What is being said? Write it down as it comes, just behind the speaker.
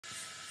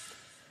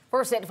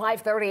First at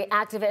 5:30,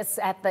 activists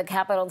at the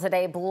Capitol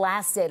today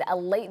blasted a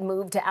late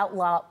move to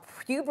outlaw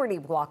puberty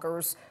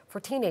blockers for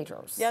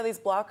teenagers. Yeah, these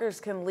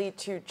blockers can lead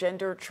to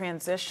gender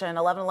transition.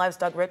 11 Alive's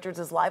Doug Richards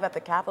is live at the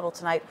Capitol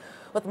tonight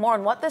with more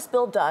on what this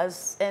bill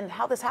does and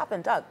how this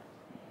happened. Doug.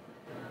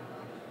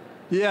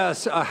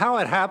 Yes, how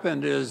it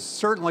happened is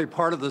certainly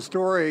part of the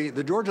story.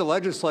 The Georgia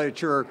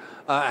legislature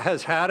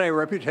has had a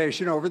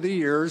reputation over the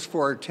years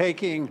for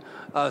taking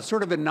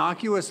sort of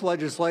innocuous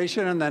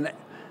legislation and then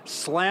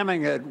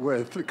slamming it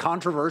with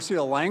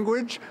controversial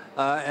language,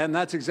 and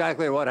that's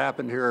exactly what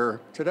happened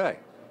here today.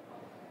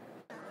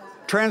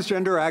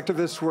 Transgender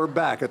activists were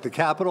back at the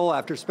Capitol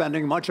after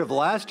spending much of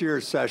last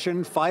year's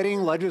session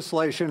fighting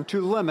legislation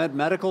to limit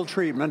medical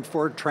treatment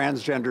for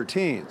transgender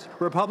teens.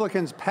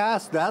 Republicans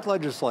passed that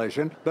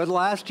legislation, but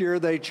last year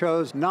they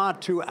chose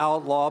not to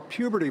outlaw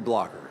puberty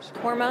blockers.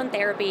 Hormone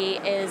therapy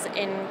is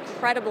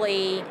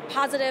incredibly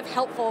positive,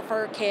 helpful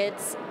for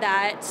kids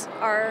that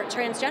are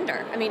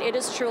transgender. I mean, it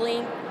is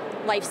truly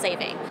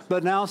life-saving.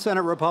 But now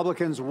Senate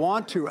Republicans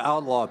want to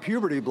outlaw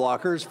puberty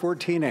blockers for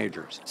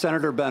teenagers.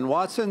 Senator Ben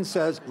Watson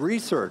says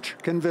research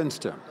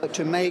convinced him.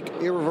 To make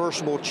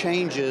irreversible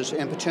changes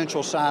and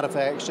potential side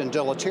effects and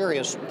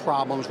deleterious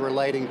problems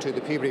relating to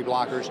the puberty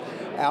blockers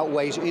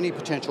outweighs any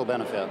potential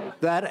benefit.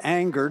 That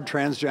angered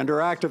transgender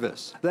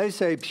activists. They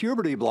say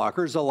puberty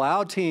blockers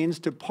allow teens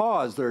to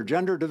pause their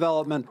gender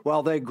development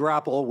while they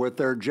grapple with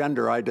their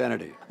gender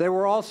identity. They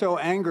were also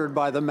angered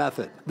by the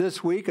method.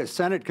 This week, a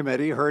Senate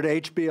committee heard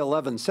HB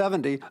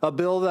 1170, a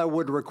bill that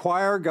would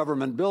require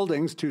government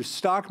buildings to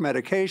stock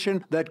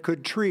medication that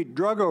could treat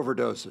drug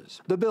overdoses.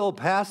 The bill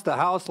passed the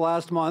House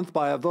last month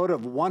by a vote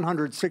of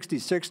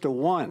 166 to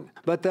 1.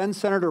 But then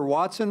Senator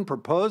Watson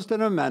proposed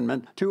an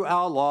amendment to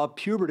outlaw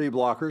puberty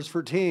blockers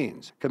for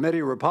teens.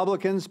 Committee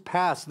Republicans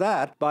passed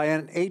that by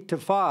an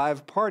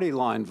 8-5 party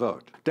line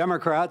vote.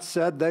 Democrats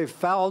said they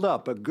fouled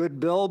up a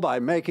good bill by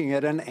making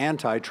it an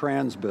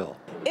anti-trans bill.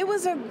 It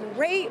was a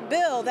great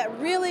bill that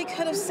really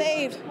could have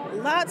saved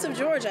lots of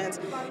Georgians.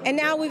 And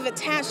now we've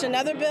attached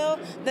another bill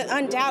that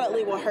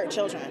undoubtedly will hurt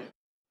children.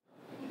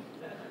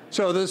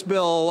 So this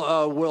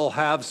bill will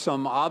have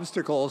some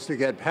obstacles to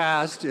get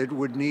passed. It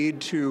would need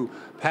to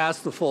pass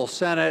the full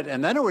Senate,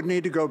 and then it would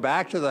need to go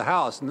back to the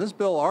House. And this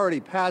bill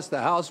already passed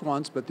the House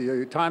once, but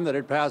the time that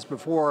it passed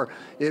before,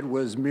 it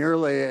was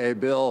merely a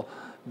bill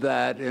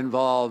that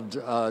involved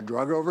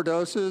drug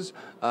overdoses,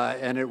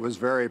 and it was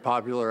very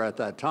popular at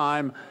that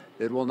time.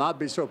 It will not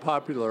be so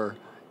popular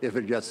if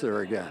it gets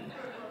there again.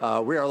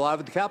 We are live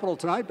at the Capitol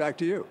tonight. Back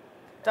to you.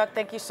 Doug,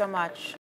 thank you so much.